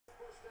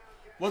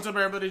What's up,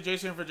 everybody?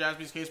 Jason for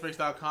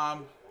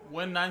JaspysCaseBreaks.com.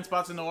 Win 9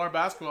 spots in Noir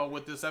basketball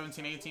with the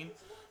 17-18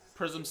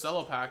 Prizm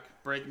Cello pack,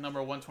 break number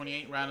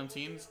 128, random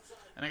teams.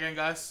 And again,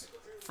 guys,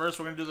 first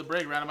we're going to do the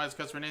break, randomize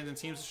customer names and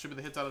teams, distribute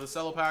the hits out of the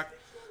Cello pack.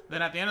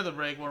 Then at the end of the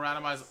break, we'll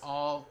randomize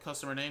all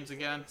customer names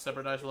again,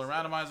 separate dice roller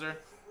randomizer,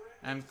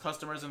 and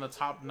customers in the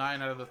top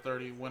 9 out of the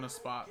 30 win a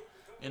spot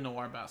in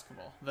Noir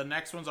basketball. The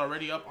next one's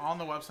already up on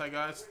the website,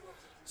 guys.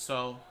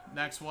 So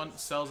next one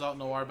sells out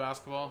Noir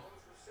basketball,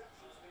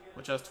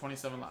 which has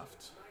 27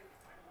 left.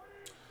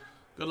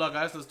 Good luck,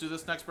 guys. Let's do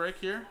this next break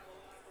here.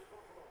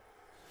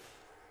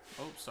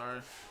 Oh,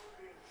 sorry.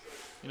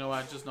 You know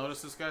what? I just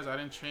noticed this, guys. I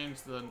didn't change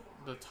the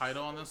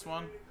title on this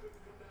one.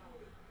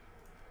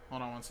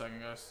 Hold on one second,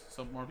 guys,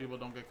 so more people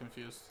don't get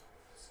confused.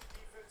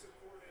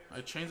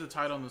 I changed the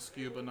title on the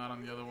SKU, but not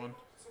on the other one.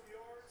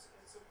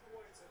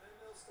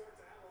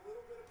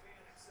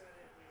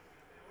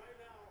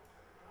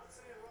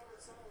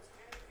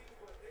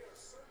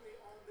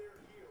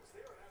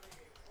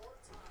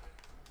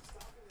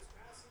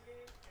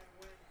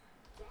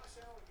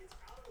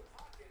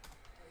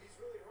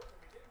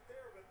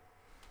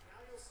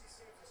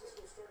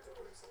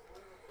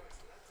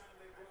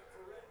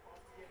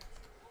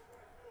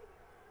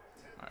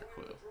 Alright,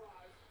 cool.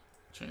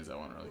 Change that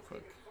one really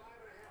quick.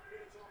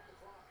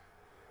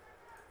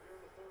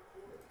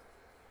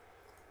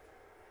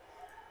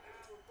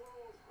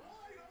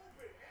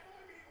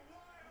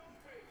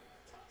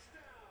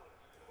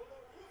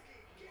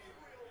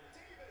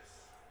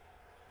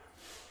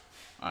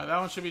 Alright, that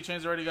one should be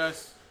changed already,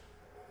 guys.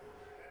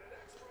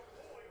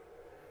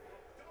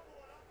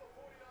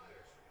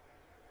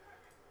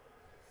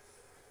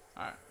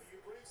 Alright.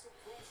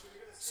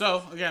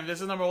 So, again,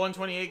 this is number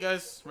 128,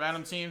 guys.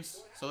 Random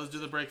teams. So let's do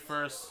the break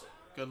first.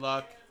 Good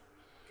luck.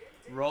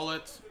 Roll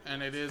it.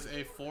 And it is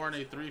a 4 and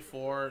a 3,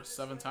 4,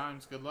 7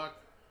 times. Good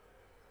luck.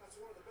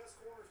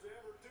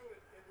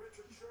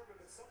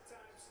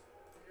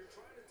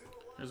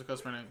 Here's the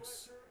customer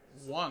names.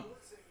 1,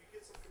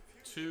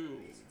 2,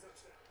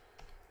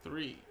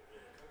 3,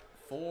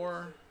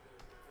 4,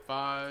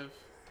 5,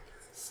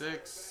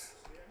 6,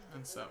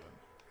 and 7.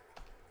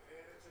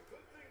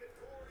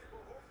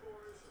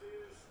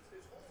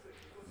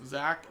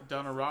 Zach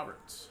Dunner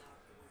Roberts.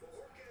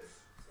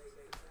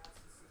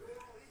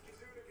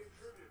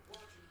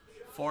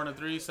 4 and a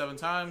 3, 7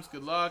 times.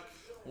 Good luck.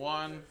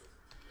 1,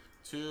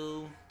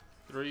 2,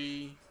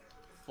 3,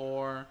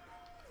 4,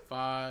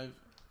 5,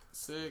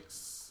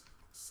 6,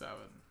 7.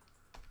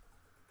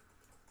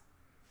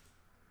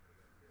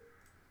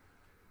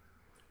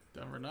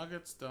 Denver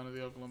Nuggets down to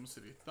the Oklahoma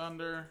City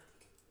Thunder.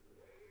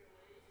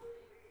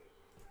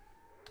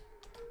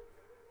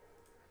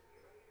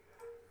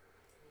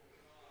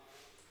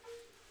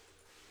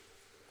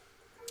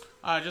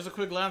 Alright, just a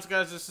quick glance,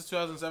 guys. This is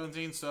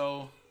 2017,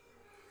 so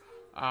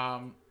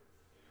Orlando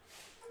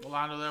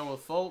there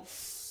with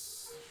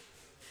Fultz.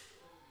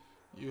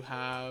 You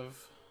have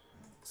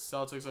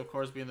Celtics, of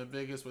course, being the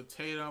biggest with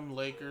Tatum.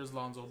 Lakers,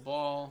 Lonzo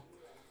Ball.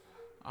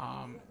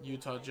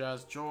 Utah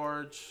Jazz,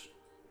 George.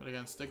 But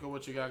again, stick with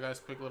what you got, guys.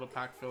 Quick little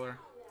pack filler.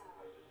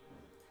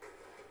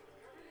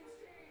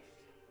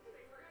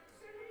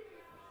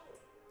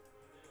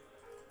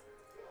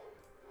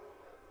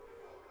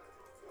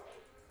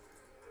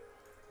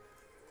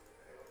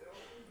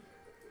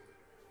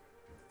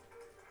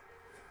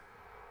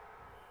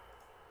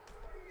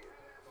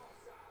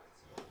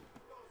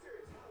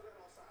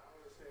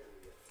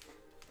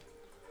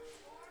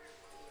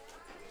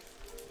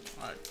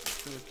 Alright,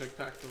 let's do a quick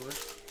pack filler.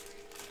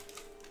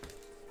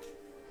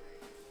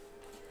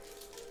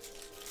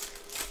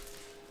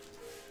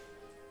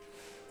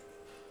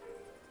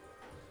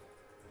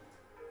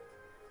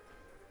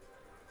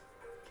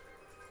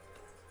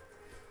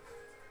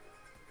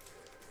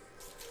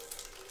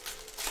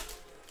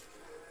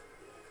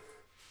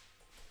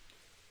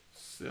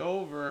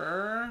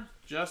 Silver,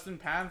 Justin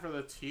Pan for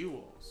the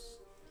T-Wolves.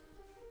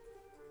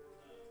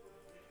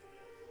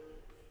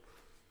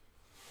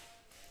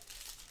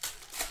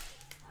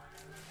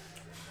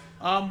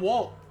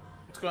 Walt,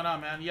 what's going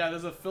on, man? Yeah,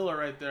 there's a filler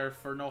right there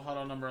for No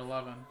Huddle number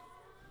 11.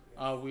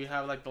 We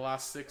have like the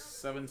last 6,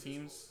 7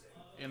 teams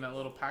in that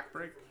little pack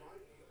break.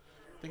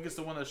 I think it's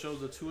the one that shows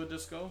the Tua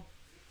disco.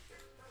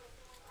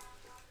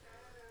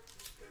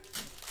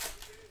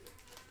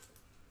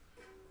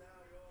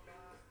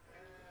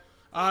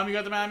 You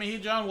got the Miami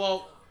Heat, John.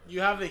 Well,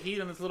 you have the Heat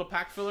in this little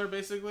pack filler,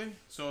 basically.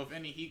 So if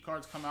any Heat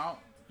cards come out,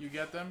 you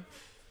get them.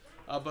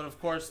 But of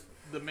course,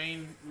 the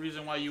main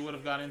reason why you would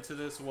have got into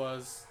this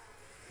was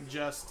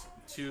just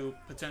to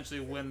potentially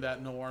win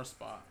that Noir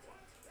spot.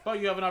 But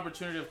you have an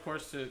opportunity, of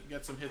course, to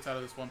get some hits out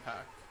of this one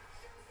pack.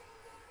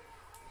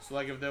 So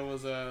like if there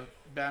was a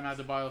Bam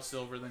Adebayo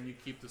silver, then you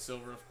keep the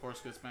silver, of course,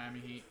 because it's Miami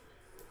Heat.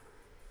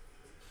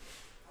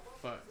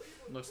 But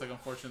looks like,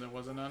 unfortunately, there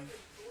wasn't none.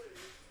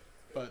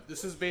 But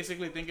this is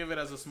basically, think of it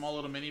as a small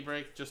little mini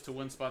break just to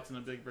win spots in a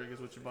big break is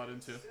what you bought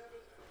into.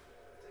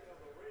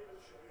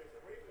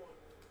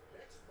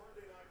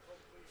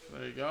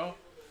 There you go.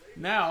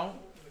 Now,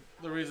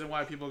 the reason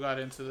why people got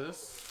into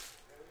this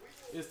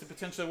is to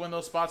potentially win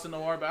those spots in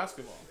Noir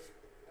basketball.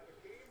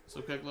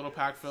 So quick little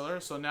pack filler.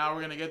 So now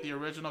we're going to get the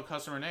original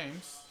customer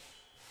names.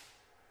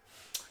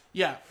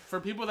 Yeah, for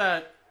people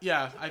that,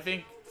 I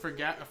think for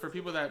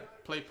people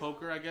that play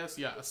poker, I guess,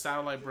 a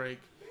satellite break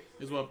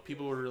is what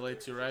people would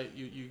relate to, right?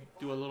 You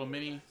do a little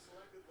mini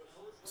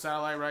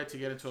satellite, right, to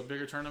get into a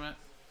bigger tournament.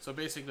 So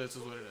basically, this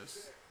is what it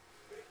is.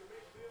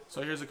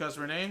 So here's the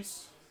customer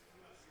names.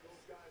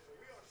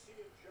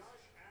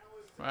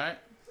 Right?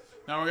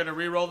 Now we're going to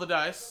re-roll the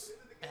dice,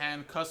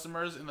 and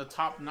customers in the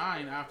top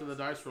 9 after the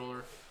dice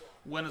roller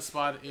win a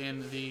spot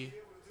in the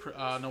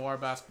Noir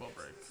basketball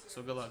break.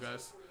 So good luck,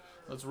 guys.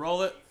 Let's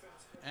roll it.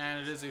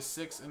 And it is a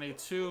 6 and a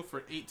 2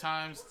 for 8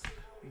 times.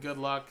 Good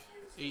luck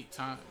 8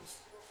 times.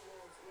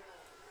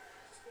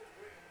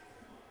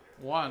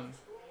 1,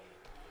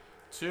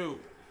 2,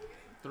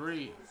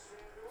 3,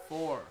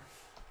 4,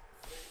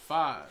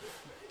 5,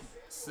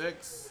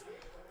 6,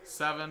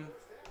 7,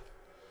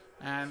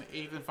 and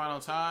 8th and final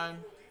time.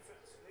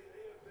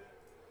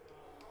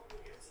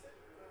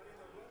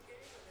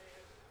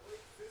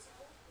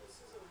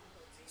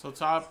 So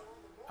top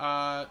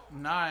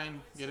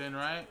 9 get in,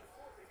 right?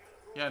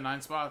 Yeah,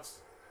 9 spots.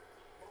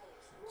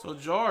 So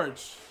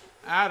George,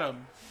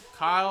 Adam,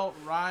 Kyle,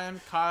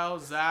 Ryan, Kyle,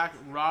 Zach,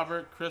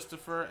 Robert,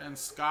 Christopher, and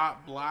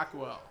Scott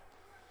Blackwell.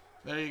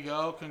 There you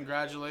go.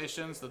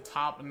 Congratulations. The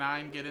top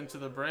 9 get into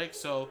the break.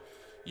 So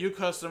you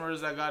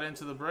customers that got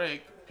into the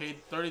break paid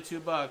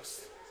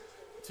 $32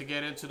 to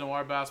get into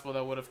Noir basketball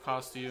that would have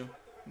cost you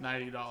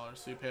 $90.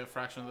 So you pay a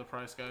fraction of the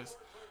price, guys.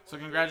 So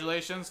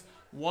congratulations.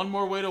 One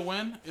more way to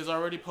win is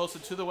already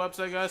posted to the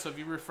website, guys. So if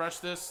you refresh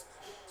this,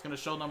 it's going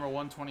to show number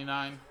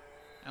 129.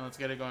 And let's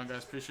get it going,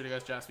 guys. Appreciate it,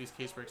 guys.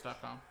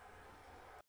 JaspysCaseBreaks.com.